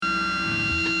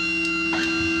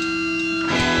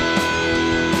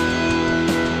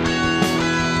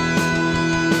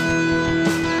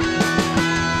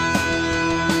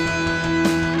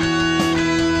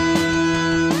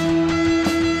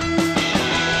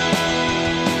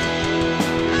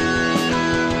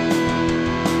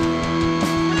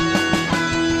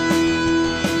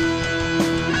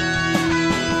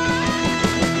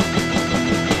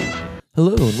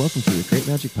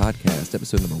Magic Podcast,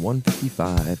 episode number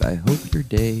 155. I hope your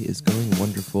day is going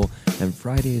wonderful and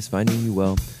Friday is finding you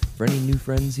well. For any new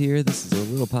friends here, this is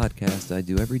a little podcast I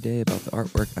do every day about the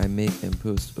artwork I make and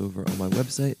post over on my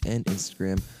website and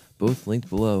Instagram, both linked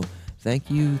below. Thank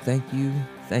you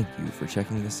for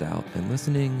checking this out and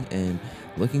listening and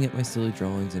looking at my silly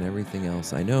drawings and everything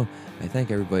else. I know I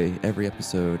thank everybody every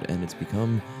episode, and it's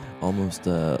become almost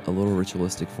a little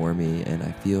ritualistic for me, and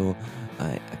I feel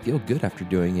good after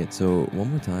doing it. So one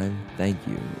more time, thank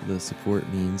you. The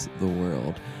support means the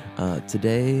world.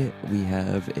 Today we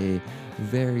have a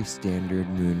very standard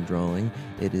moon drawing.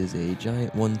 It is a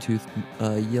giant one-toothed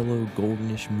yellow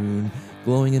goldenish moon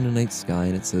glowing in the night sky,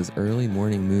 and it says early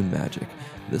morning moon magic.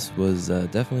 This was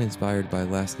definitely inspired by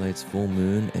last night's full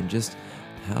moon and just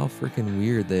how freaking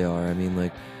weird they are. I mean,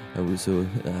 like,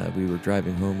 we were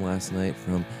driving home last night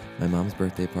from my mom's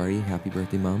birthday party. Happy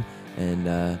birthday, Mom.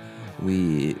 And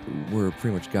we were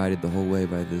pretty much guided the whole way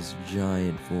by this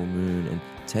giant full moon, and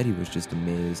Teddy was just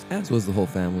amazed, as was the whole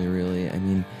family, really. I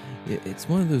mean, it's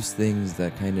one of those things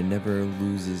that kind of never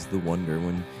loses the wonder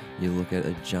when you look at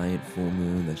a giant full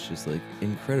moon that's just like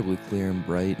incredibly clear and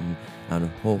bright, and the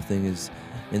whole thing is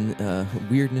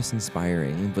weirdness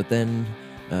inspiring. But then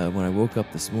when I woke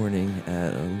up this morning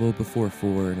at a little before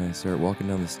 4 and I started walking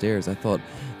down the stairs, I thought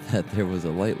that there was a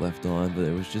light left on, but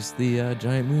it was just the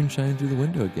giant moon shining through the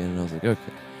window again. And I was like,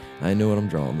 okay, I know what I'm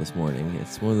drawing this morning.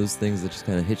 It's one of those things that just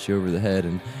kind of hits you over the head.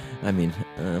 And I mean,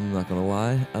 I'm not going to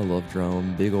lie, I love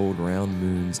drawing big old round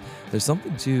moons. There's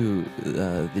something to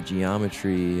the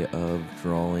geometry of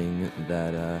drawing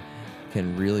that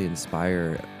can really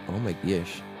inspire. Oh my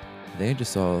gosh. I think I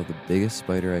just saw the biggest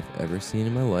spider I've ever seen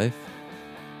in my life.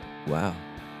 Wow.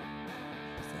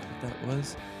 Is that what that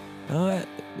was?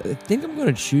 I think I'm going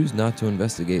to choose not to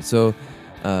investigate. So,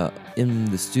 in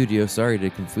the studio, sorry to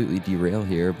completely derail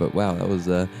here, but wow, that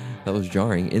was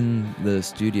jarring. In the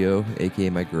studio, aka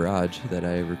my garage that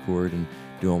I record and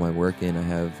do all my work in, I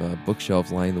have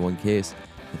bookshelves lining the one case.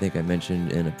 I think I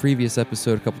mentioned in a previous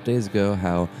episode a couple days ago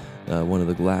how one of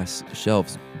the glass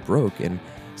shelves broke, and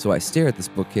so I stare at this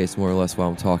bookcase more or less while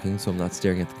I'm talking, so I'm not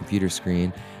staring at the computer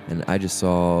screen, and I just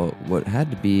saw what had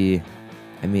to be,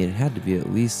 I mean, it had to be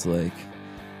at least like,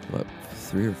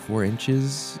 3 or 4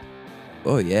 inches?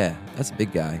 Oh yeah, that's a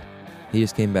big guy. He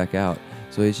just came back out.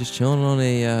 So he's just chilling on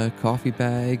a coffee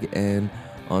bag and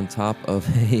on top of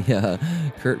a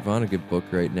Kurt Vonnegut book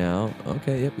right now.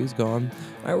 Okay, yep, he's gone.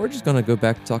 All right, we're just going to go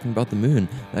back to talking about the moon.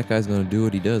 That guy's going to do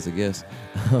what he does, I guess.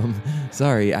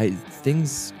 Sorry,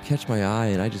 things catch my eye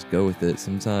and I just go with it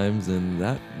sometimes, and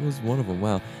that was one of them.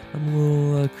 Wow, I'm a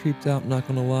little creeped out, not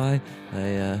going to lie.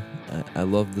 I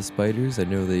love the spiders. I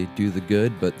know they do the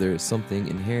good, but there's something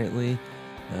inherently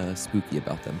spooky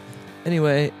about them.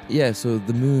 Anyway, yeah, so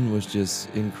the moon was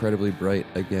just incredibly bright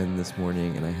again this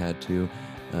morning, and I had to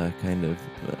kind of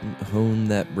hone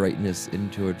that brightness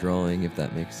into a drawing, if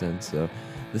that makes sense. So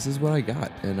this is what I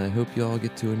got, and I hope you all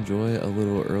get to enjoy a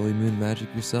little early moon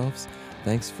magic yourselves.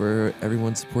 Thanks for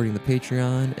everyone supporting the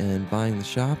Patreon and buying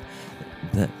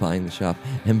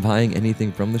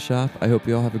anything from the shop. I hope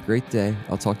you all have a great day.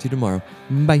 I'll talk to you tomorrow.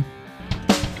 Bye.